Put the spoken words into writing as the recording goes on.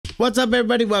What's up,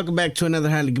 everybody? Welcome back to another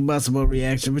highly combustible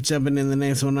reaction. We're jumping in the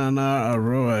next one on our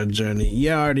Aurora journey.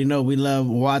 You already know we love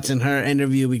watching her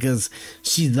interview because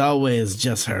she's always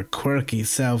just her quirky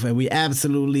self, and we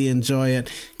absolutely enjoy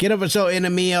it. Get over show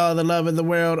Enemy, all the love in the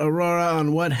world, Aurora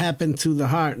on What Happened to the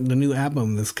Heart, the new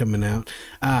album that's coming out.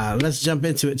 Let's jump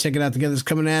into it. Check it out together. It's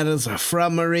coming at us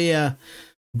from Maria.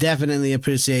 Definitely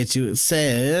appreciate you. It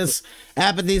says,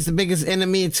 apathy is the biggest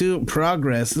enemy to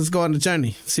progress. Let's go on the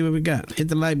journey. See what we got. Hit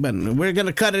the like button. We're going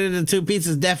to cut it into two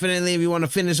pieces. Definitely, if you want to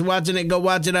finish watching it, go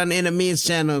watch it on Enemy's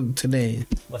channel today.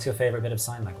 What's your favorite bit of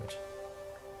sign language?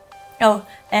 Oh,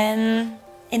 in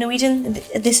Norwegian,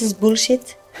 this is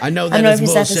bullshit. I know that I don't know it's if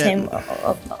it's bullshit. the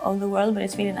same of the world, but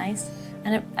it's really nice.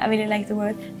 And I really like the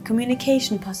word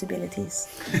communication possibilities.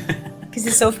 Because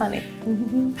it's so funny.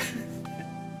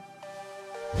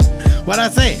 What I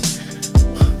say?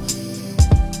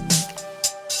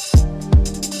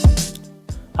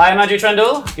 Hi, I'm Andrew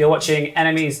Trendle. You're watching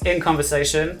Enemies in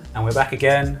Conversation, and we're back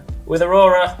again with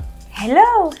Aurora.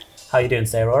 Hello. How are you doing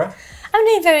today, Aurora? I'm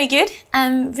doing very good.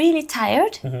 I'm really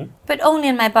tired, but only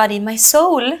in my body. My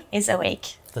soul is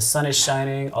awake. The sun is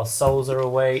shining, our souls are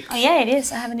awake. Oh yeah, it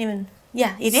is. I haven't even...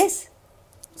 Yeah, it is.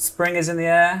 Spring is in the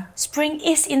air. Spring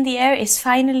is in the air. It's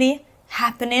finally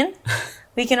happening.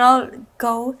 We can all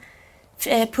go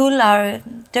pull our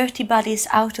dirty bodies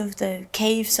out of the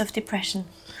caves of depression.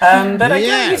 But I know you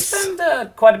Yes.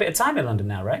 spend quite a bit of time in London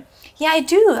now, right? Yeah, I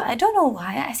do. I don't know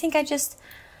why. I think I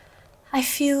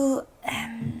feel,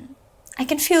 I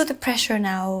can feel the pressure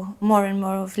now more and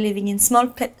more of living in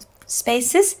small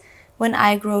spaces when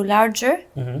I grow larger.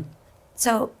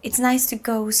 So it's nice to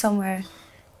go somewhere.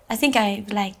 I think I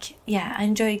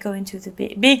enjoy going to the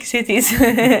big cities,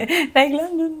 like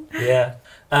London. Yeah.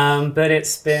 But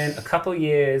it's been a couple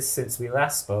years since we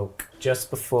last spoke, just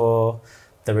before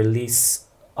the release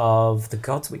of The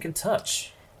Gods We Can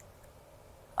Touch.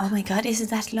 Oh my God, is it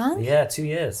that long? Yeah, 2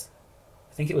 years.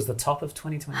 I think it was the top of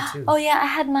 2022. Oh yeah, I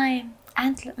had my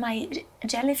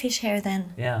jellyfish hair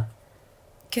then. Yeah.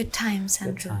 Good times,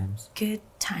 Andrew. Good times. Good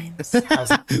times.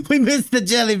 How's We missed the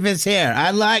jellyfish hair.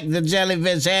 I like the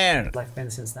jellyfish hair. life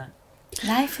been since then?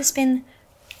 Life has been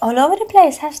all over the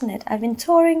place, hasn't it? I've been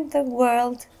touring the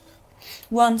world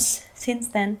once since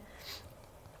then.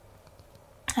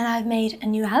 And I've made a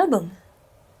new album.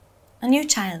 A new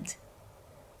child.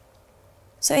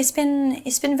 So it's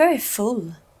been very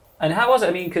full. And how was it?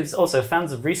 I mean, because also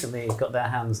fans have recently got their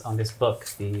hands on this book,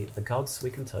 the Gods We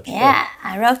Can Touch. Yeah,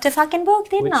 I wrote the fucking book,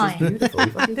 didn't Which I? is beautiful.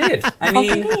 You fucking did. I Fucking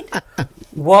mean, did.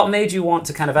 what made you want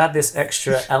to kind of add this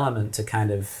extra element to kind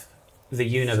of the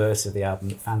universe of the album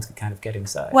that fans could kind of get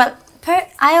inside? Well,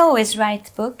 I always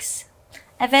write books.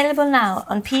 Available now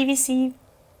on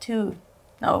PVC2.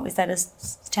 No, is that a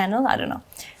channel? I don't know.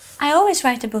 I always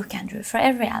write a book, Andrew, for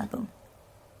every album.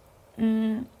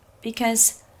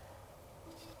 Because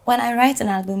when I write an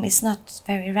album, it's not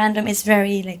very random. It's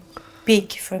very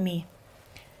big for me.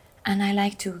 And I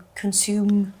like to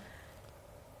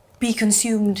be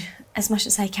consumed as much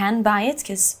as I can by it,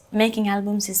 because making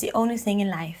albums is the only thing in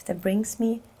life that brings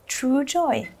me true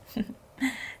joy.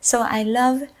 So I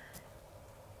love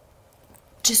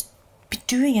just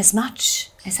doing as much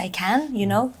as I can, you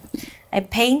know. I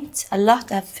paint a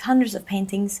lot. I have hundreds of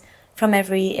paintings from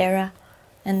every era.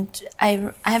 And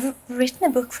I have written a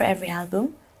book for every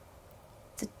album.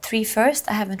 The 3 first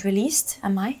I haven't released. I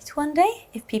might one day,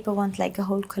 if people want a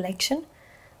whole collection.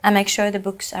 I make sure the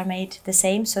books are made the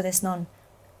same, so there's none,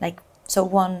 so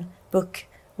one book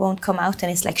won't come out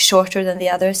and it's shorter than the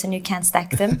others and you can't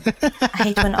stack them. I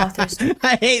hate when authors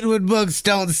I hate when books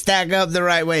don't stack up the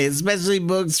right way, especially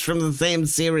books from the same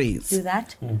series. do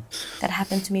that. That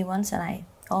happened to me once and I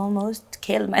almost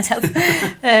killed myself.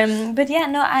 But yeah,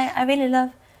 no, I really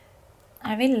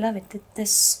love it.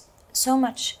 There's so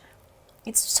much.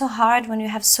 It's so hard when you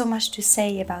have so much to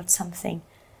say about something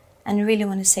and you really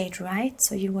want to say it right,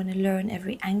 so you want to learn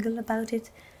every angle about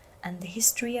it and the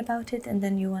history about it, and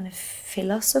then you want to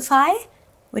philosophize,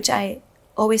 which I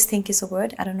always think is a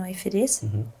word. I don't know if it is.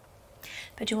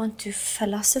 But you want to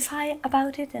philosophize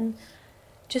about it and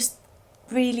just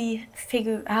really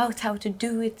figure out how to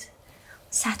do it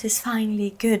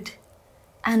satisfyingly good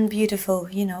and beautiful,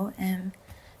 you know.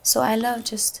 So I love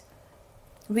just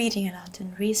reading a lot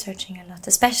and researching a lot,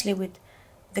 especially with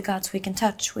The Gods We Can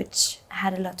Touch, which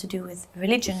had a lot to do with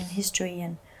religion and history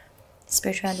and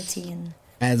spirituality and,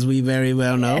 as we very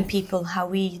well know, and people, how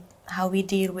we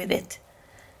deal with it.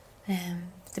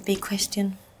 The big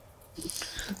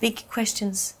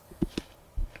questions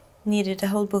needed a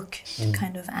whole book to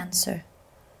kind of answer.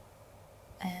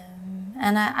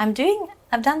 And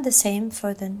I've done the same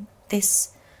for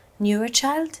this newer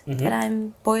child that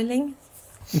I'm boiling.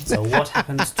 So what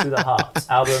happens to the heart?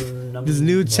 Album number. This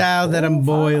new child that I'm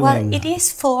boiling. Well, it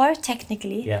is 4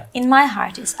 technically. Yeah. In my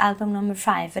heart, it's album number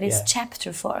 5, but it's Yeah.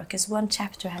 chapter 4 because one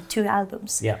chapter had 2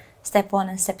 albums. Yeah. Step 1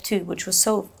 and step 2, which was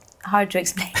so hard to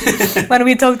explain when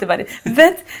we talked about it.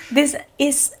 But this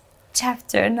is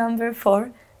chapter number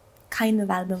 4, kind of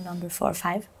album number 4 or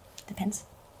 5, depends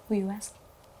who you ask.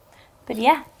 But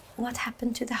yeah, what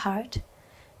happened to the heart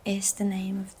is the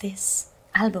name of this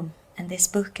album and this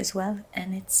book as well,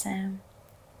 and it's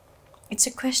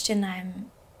a question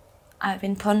I've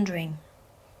been pondering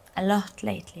a lot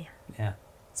lately. Yeah.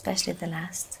 Especially the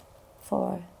last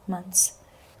 4 months.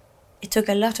 It took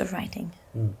a lot of writing.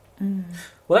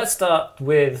 Well, let's start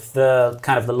with the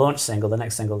kind of the launch single, the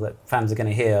next single that fans are going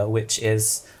to hear, which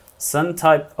is Some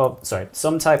Type of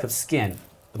Skin.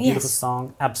 A beautiful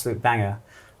song, absolute banger.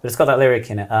 But it's got that lyric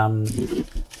in it.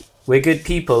 We're good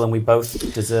people and we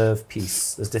both deserve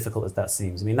peace, as difficult as that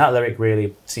seems. I mean, that lyric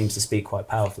really seems to speak quite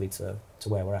powerfully to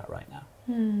where we're at right now.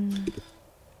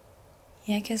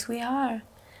 Yeah, because we are.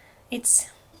 It's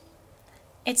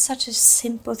such a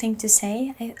simple thing to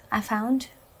say, I found,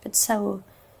 but so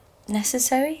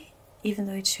necessary, even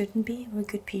though it shouldn't be. We're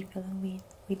good people and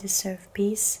we deserve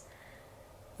peace,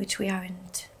 which we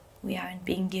aren't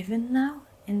being given now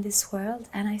in this world.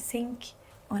 And I think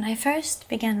when I first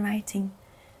began writing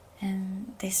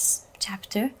this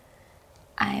chapter,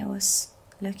 I was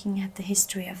looking at the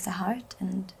history of the heart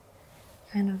and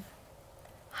kind of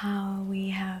how we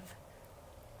have,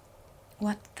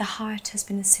 what the heart has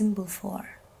been a symbol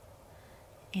for,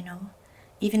 you know,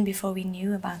 even before we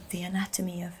knew about the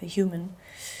anatomy of a human,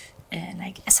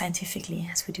 like scientifically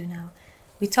as we do now.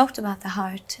 We talked about the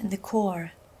heart and the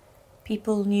core.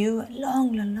 People knew a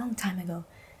long time ago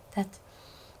that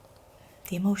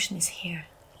the emotion is here,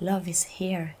 love is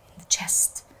here in the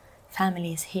chest,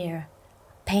 family is here,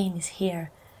 pain is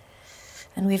here.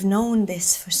 And we've known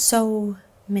this for so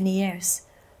many years.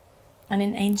 And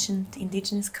in ancient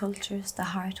indigenous cultures, the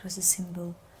heart was a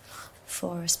symbol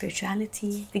for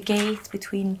spirituality, the gate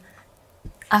between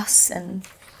us and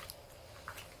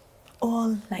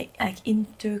all like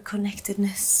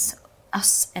interconnectedness,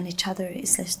 us and each other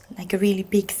is just like a really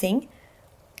big thing.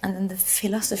 And then the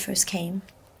philosophers came,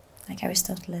 like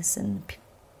Aristotle and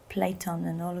Plato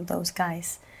and all of those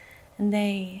guys, and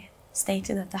they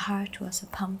stated that the heart was a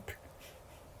pump.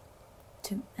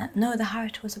 No, the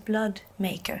heart was a blood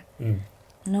maker.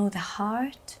 No, the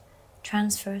heart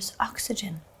transfers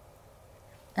oxygen.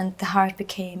 And the heart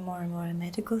became more and more a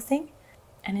medical thing.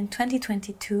 And in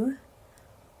 2022,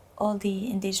 all the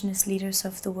indigenous leaders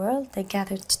of the world, they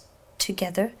gathered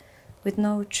together with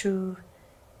no true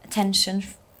attention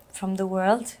from the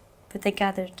world, but they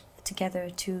gathered together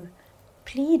to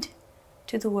plead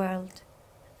to the world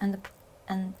and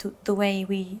to the way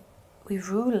we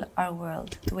rule our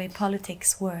world, the way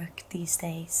politics work these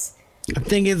days. I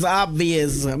think it's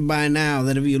obvious by now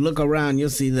that if you look around, you'll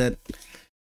see that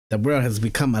the world has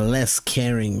become a less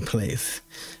caring place.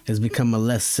 Has become a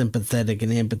less sympathetic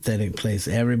and empathetic place.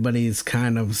 Everybody's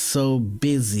kind of so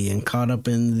busy and caught up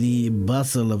in the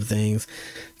bustle of things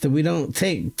that we don't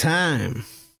take time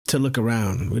to look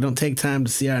around. We don't take time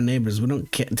to see our neighbors. We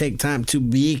don't take time to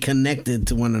be connected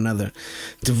to one another.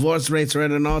 Divorce rates are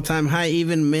at an all-time high.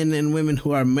 Even men and women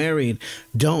who are married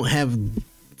don't have,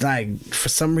 like, for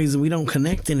some reason, we don't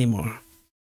connect anymore.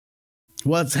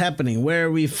 What's happening? Where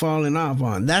are we falling off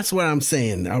on? That's what I'm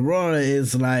saying. Aurora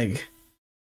is like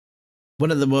one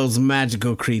of the most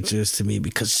magical creatures to me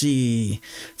because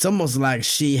it's almost like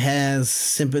she has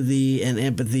sympathy and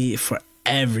empathy for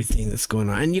everything that's going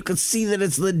on. And you can see that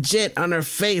it's legit on her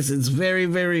face. It's very,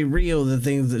 very real, the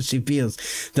things that she feels.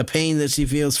 The pain that she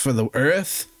feels for the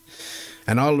earth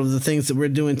and all of the things that we're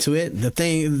doing to it. The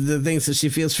things that she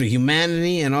feels for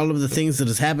humanity and all of the things that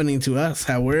is happening to us.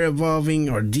 How we're evolving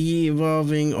or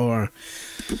de-evolving or...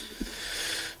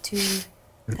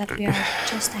 that we are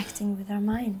just acting with our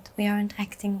mind. We aren't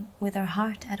acting with our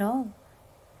heart at all.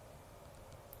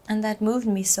 And that moved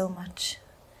me so much.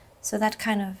 So that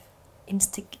kind of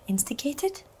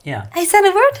instigated? Yeah. I said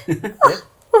a word?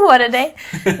 Oh, what a day.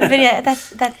 But yeah,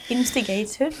 that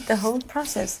instigated the whole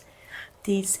process.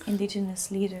 These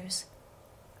indigenous leaders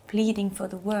pleading for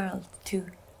the world to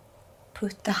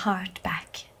put the heart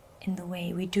back in the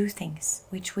way we do things,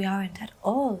 which we aren't at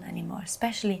all anymore,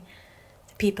 especially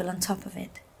people on top of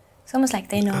it. It's almost like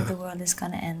they know the world is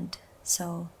gonna end,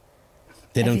 so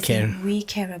they don't care. Everything we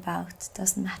care about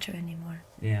doesn't matter anymore.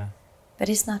 Yeah. But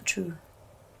it's not true.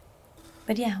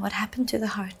 But yeah, what happened to the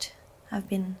heart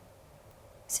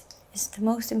is the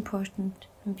most important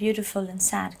and beautiful and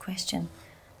sad question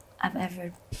I've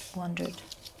ever wondered.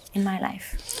 in my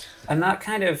life. And that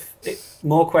kind of,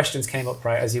 more questions came up,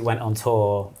 right, as you went on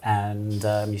tour, and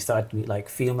you started to meet like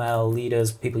female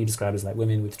leaders, people you described as like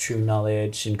women with true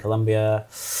knowledge in Colombia,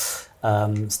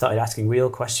 started asking real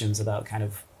questions about kind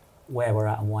of where we're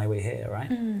at and why we're here, right?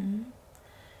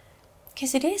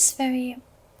 Because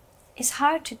it's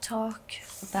hard to talk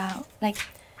about, like,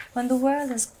 when the world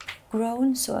has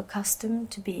grown so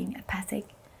accustomed to being apathic,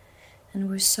 and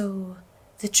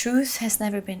the truth has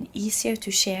never been easier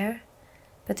to share,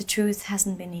 but the truth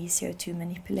hasn't been easier to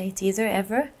manipulate either,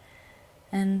 ever.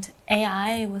 And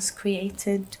AI was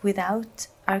created without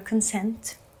our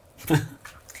consent.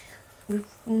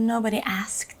 Nobody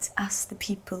asked us, the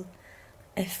people,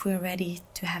 if we're ready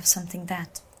to have something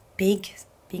that big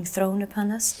being thrown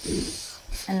upon us.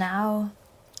 And now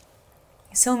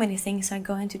so many things are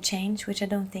going to change, which I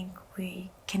don't think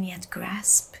we can yet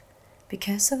grasp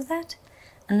because of that.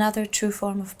 Another true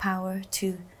form of power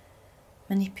to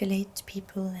manipulate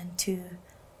people and to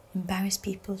embarrass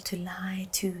people, to lie,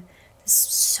 there's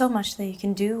so much that you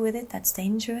can do with it that's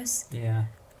dangerous. Yeah.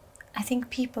 I think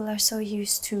people are so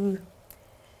used to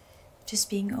just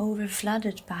being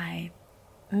over-flooded by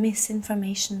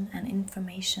misinformation and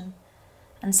information.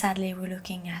 And sadly, we're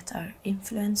looking at our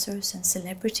influencers and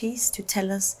celebrities to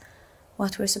tell us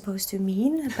what we're supposed to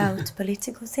mean about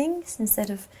political things, instead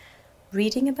of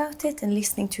reading about it and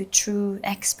listening to true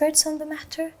experts on the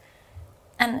matter.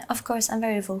 And of course, I'm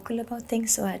very vocal about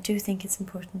things, so I do think it's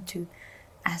important to,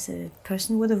 as a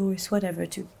person with a voice, whatever,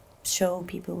 to show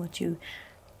people what you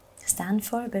stand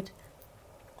for, but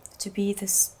to be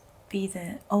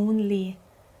the only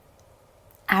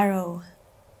arrow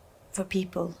for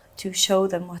people to show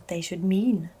them what they should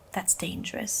mean, that's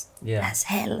dangerous as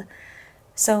hell.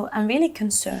 So I'm really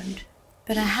concerned,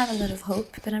 but I have a lot of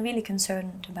hope, but I'm really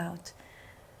concerned about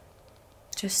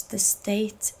just the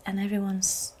state, and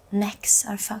everyone's necks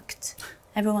are fucked.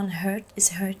 Everyone is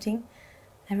hurting.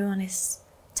 Everyone is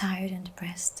tired and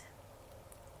depressed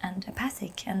and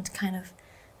apathic, and kind of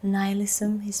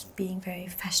nihilism is being very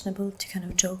fashionable to kind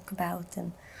of joke about,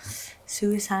 and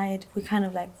suicide, we're kind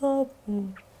of like,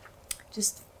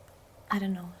 I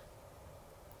don't know.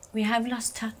 We have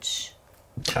lost touch.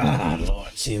 Ah,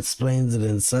 Lord, she explains it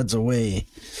in such a way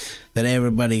that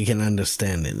everybody can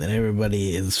understand it, that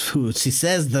everybody is food. She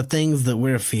says the things that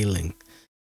we're feeling.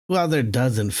 Who out there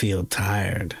doesn't feel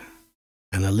tired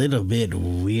and a little bit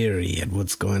weary at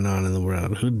what's going on in the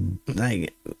world?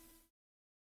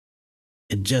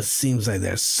 It just seems like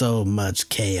there's so much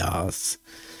chaos.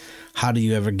 How do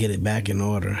you ever get it back in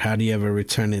order? How do you ever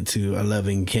return it to a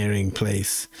loving, caring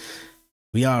place?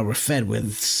 We're fed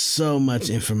with so much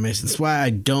information. That's why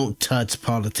I don't touch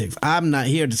politics. I'm not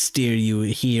here to steer you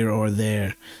here or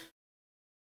there.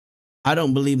 I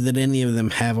don't believe that any of them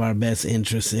have our best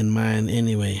interests in mind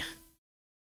anyway.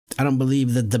 I don't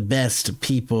believe that the best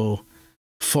people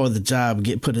for the job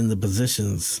get put in the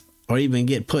positions, or even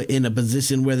get put in a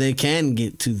position where they can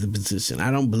get to the position.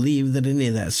 I don't believe that any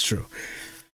of that's true.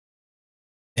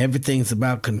 Everything's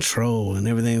about control, and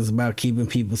everything's about keeping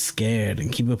people scared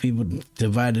and keeping people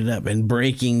divided up and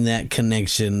breaking that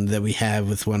connection that we have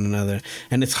with one another.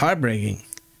 And it's heartbreaking.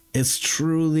 It's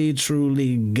truly,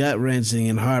 truly gut-wrenching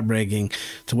and heartbreaking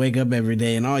to wake up every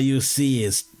day and all you see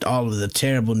is all of the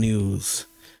terrible news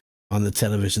on the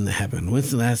television that happened.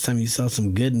 When's the last time you saw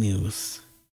some good news?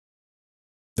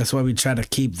 That's why we try to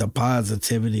keep the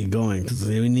positivity going, because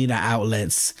we need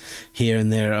outlets here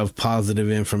and there of positive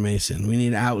information. We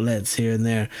need outlets here and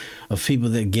there of people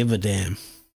that give a damn.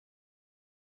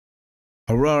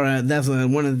 Aurora, that's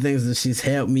one of the things that she's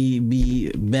helped me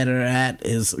be better at,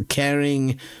 is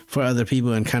caring for other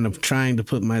people and kind of trying to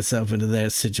put myself into their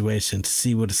situation to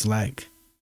see what it's like.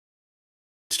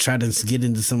 To try to get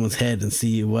into someone's head and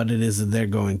see what it is that they're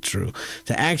going through.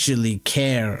 To actually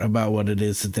care about what it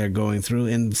is that they're going through,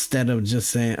 instead of just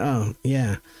saying, oh,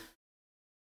 yeah.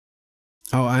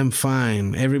 Oh, I'm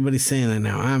fine. Everybody's saying that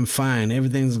now. I'm fine.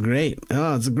 Everything's great.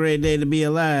 Oh, it's a great day to be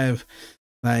alive.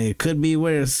 Like, it could be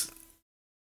worse.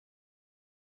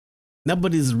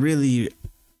 Nobody's really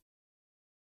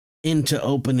into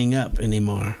opening up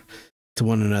anymore to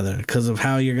one another because of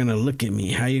how you're going to look at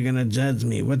me, how you're going to judge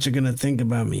me, what you're going to think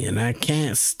about me. And I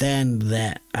can't stand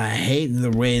that. I hate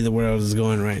the way the world is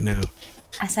going right now.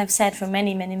 As I've said for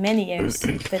many, many, many years,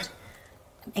 but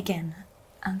again,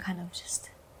 I'm kind of just,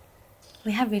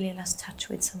 we have really lost touch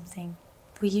with something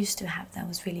we used to have that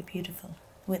was really beautiful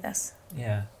with us.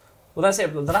 Yeah. Well, that's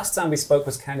it. The last time we spoke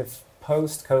was kind of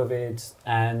post-COVID,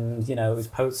 and, you know, it was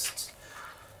post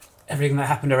everything that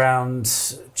happened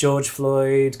around George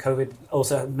Floyd, COVID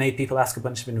also made people ask a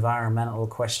bunch of environmental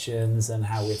questions and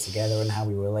how we're together and how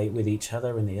we relate with each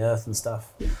other and the earth and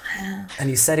stuff. And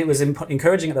you said it was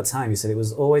encouraging at the time. You said it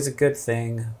was always a good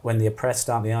thing when the oppressed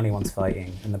aren't the only ones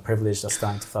fighting and the privileged are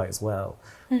starting to fight as well.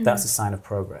 That's a sign of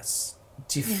progress.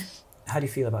 How do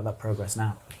you feel about that progress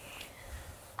now?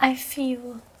 I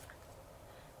feel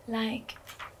like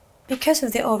because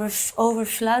of the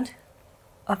overflood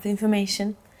of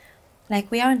information, like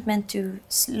we aren't meant to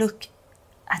look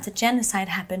at a genocide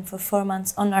happen for 4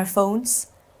 months on our phones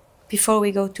before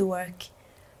we go to work.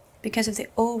 Because of the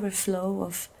overflow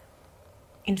of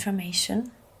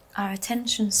information, our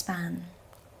attention span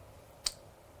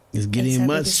is getting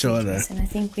much shorter. And I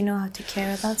think we know how to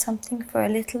care about something for a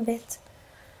little bit,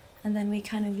 and then we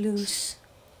kind of lose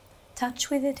touch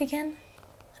with it again.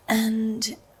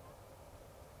 And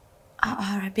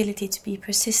our ability to be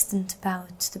persistent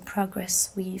about the progress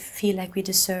we feel like we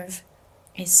deserve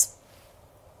is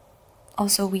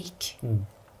also weak,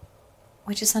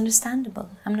 which is understandable.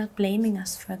 I'm not blaming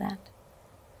us for that.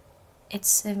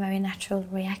 It's a very natural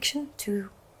reaction to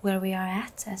where we are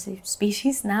at as a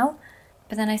species now.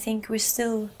 But then I think we're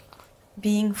still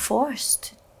being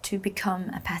forced to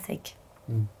become apathic.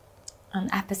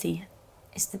 And apathy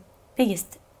is the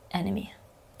biggest enemy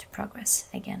to progress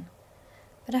again.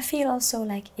 But I feel also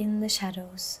like in the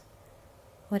shadows,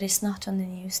 what is not on the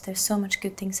news, there's so much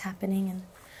good things happening, and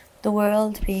the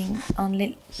world being on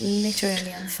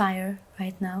literally on fire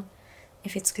right now.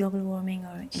 If it's global warming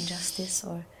or injustice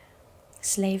or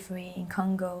slavery in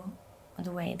Congo, or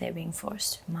the way they're being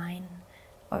forced to mine,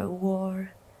 or a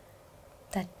war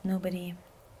that nobody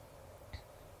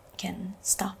can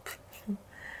stop.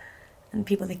 And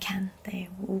people that can,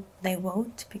 they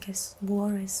won't, because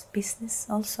war is business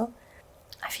also.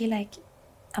 I feel like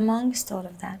amongst all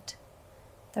of that,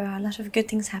 there are a lot of good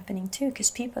things happening too, because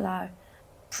people are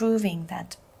proving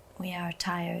that we are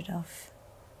tired of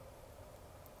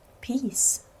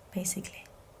peace, basically.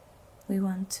 We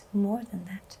want more than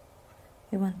that.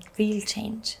 We want real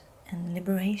change and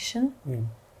liberation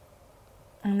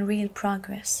and real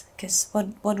progress. Because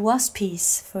what was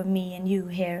peace for me and you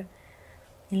here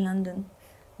in London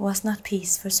was not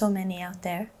peace for so many out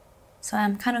there. So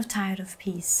I'm kind of tired of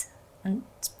peace and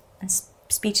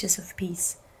speeches of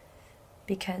peace,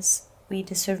 because we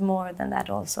deserve more than that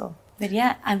also. But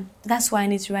yeah, that's why I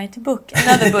need to write a book,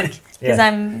 another book, because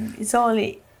it's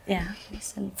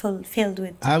filled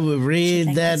with. I would read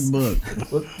like that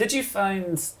book. Well, did you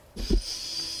find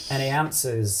any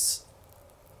answers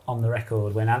on the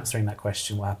record when answering that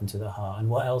question, what happened to the heart, and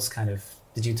what else kind of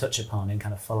did you touch upon in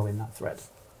kind of following that thread?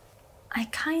 I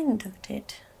kind of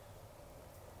did,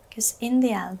 because in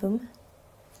the album,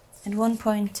 at one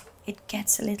point it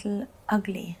gets a little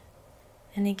ugly,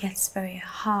 and it gets very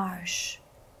harsh,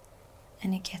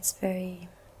 and it gets very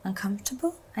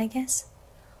uncomfortable, I guess,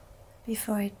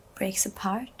 before it breaks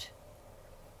apart.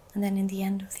 And then in the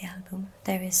end of the album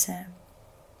there is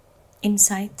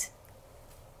insight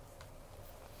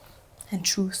and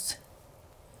truth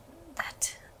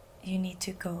that you need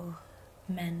to go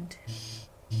mend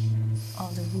all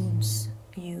the wounds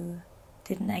you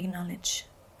didn't acknowledge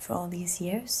for all these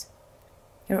years,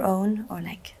 your own or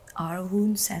like our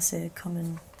wounds as a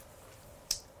common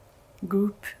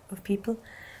group of people.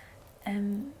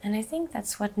 And I think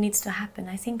that's what needs to happen.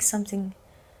 I think something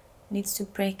needs to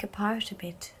break apart a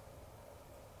bit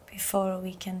before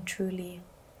we can truly,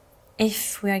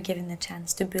 if we are given the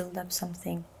chance to build up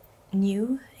something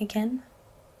new again.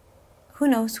 Who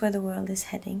knows where the world is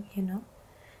heading, you know?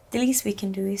 The least we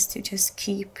can do is to just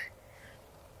keep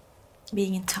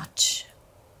being in touch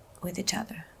with each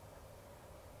other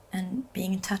and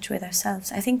being in touch with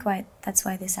ourselves. I think that's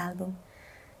why this album,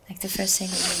 like the first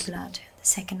single, Your Blood, the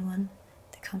second one,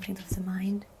 The Conflict of the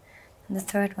Mind, and the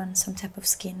third one, Some Type of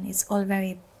Skin, it's all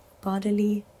very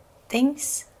bodily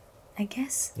things, I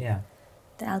guess. Yeah.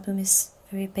 The album is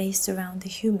very based around the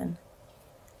human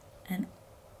and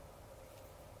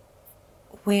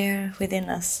where within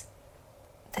us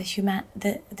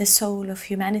the soul of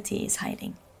humanity is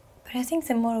hiding. But I think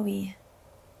the more we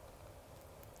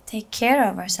take care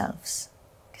of ourselves,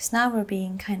 because now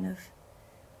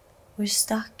we're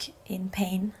stuck in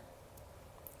pain,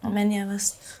 and many of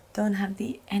us don't have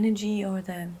the energy or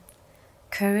the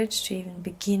courage to even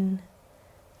begin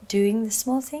doing the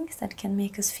small things that can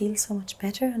make us feel so much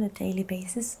better on a daily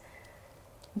basis.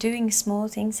 Doing small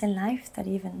things in life that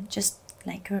even just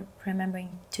like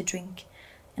remembering to drink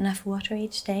enough water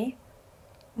each day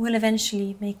will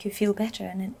eventually make you feel better,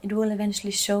 and it will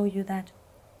eventually show you that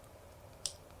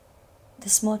the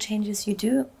small changes you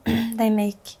do, they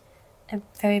make a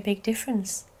very big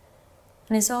difference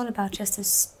And it's all about just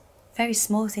this very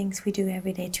small things we do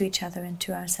every day to each other and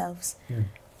to ourselves.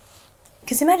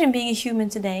 Because imagine being a human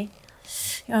today.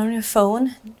 You're on your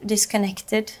phone,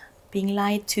 disconnected, being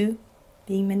lied to,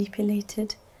 being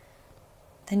manipulated.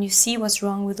 Then you see what's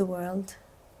wrong with the world,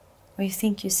 or you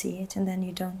think you see it, and then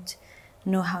you don't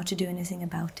know how to do anything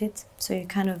about it. So you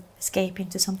kind of escape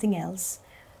into something else.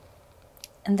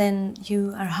 And then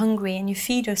you are hungry and you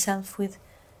feed yourself with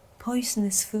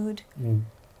poisonous food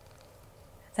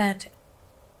that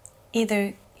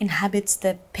either inhabits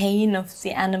the pain of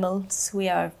the animals we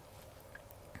are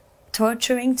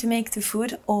torturing to make the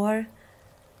food, or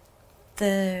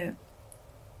the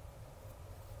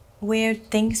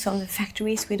weird things from the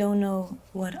factories we don't know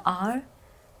what are,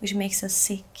 which makes us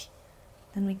sick.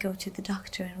 Then we go to the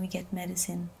doctor and we get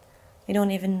medicine we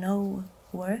don't even know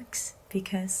works,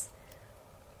 because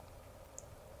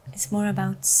it's more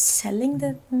about selling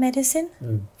the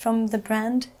medicine from the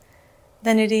brand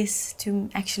than it is to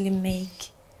actually make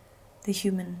the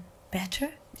human better.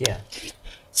 Yeah.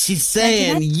 She's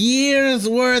saying years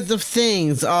worth of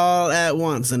things all at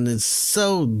once, and it's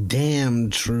so damn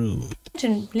true.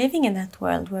 Imagine living in that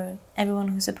world where everyone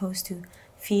who's supposed to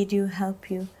feed you, help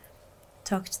you,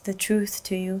 talk the truth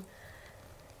to you,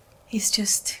 is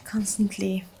just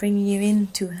constantly bringing you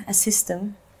into a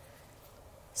system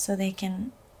so they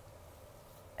can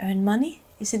earn money.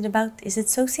 Is it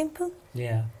so simple?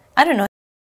 Yeah. I don't know.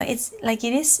 It's like,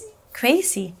 it is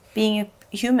crazy being a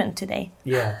human today.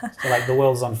 Yeah. So like, the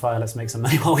world's on fire, let's make some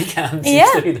money while we can. Yeah.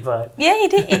 Seems to be the vibe. Yeah,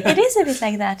 it is a bit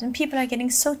like that. And people are getting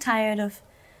so tired of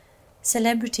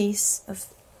celebrities, of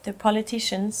the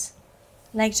politicians,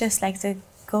 just like the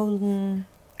Golden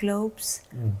Globes.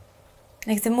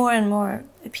 Like, the more and more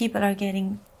people are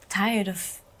getting tired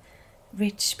of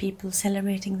rich people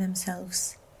celebrating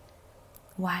themselves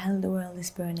while the world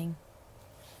is burning.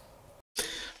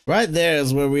 Right there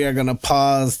is where we are going to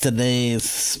pause today's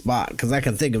spot, because I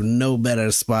can think of no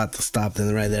better spot to stop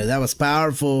than right there. That was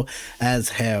powerful as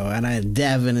hell, and I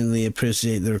definitely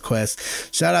appreciate the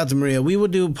request. Shout out to Maria. We will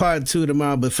do part 2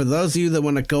 tomorrow, but for those of you that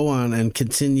want to go on and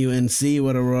continue and see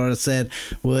what Aurora said,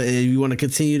 well, if you want to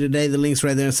continue today, the link's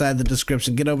right there inside the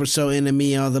description. Get over show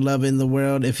Enemy all the love in the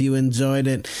world. If you enjoyed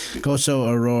it, go show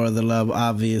Aurora the love.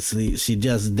 Obviously, she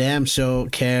just damn sure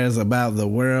cares about the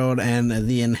world and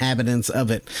the inhabitants of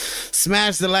it.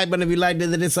 Smash the like button if you liked it,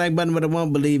 the dislike button, but I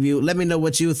won't believe you. Let me know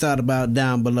what you thought about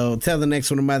down below. Tell the next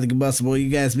one about the Combustible. You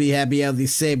guys be happy, healthy,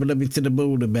 safe, but love you to the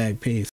booty bag. Peace.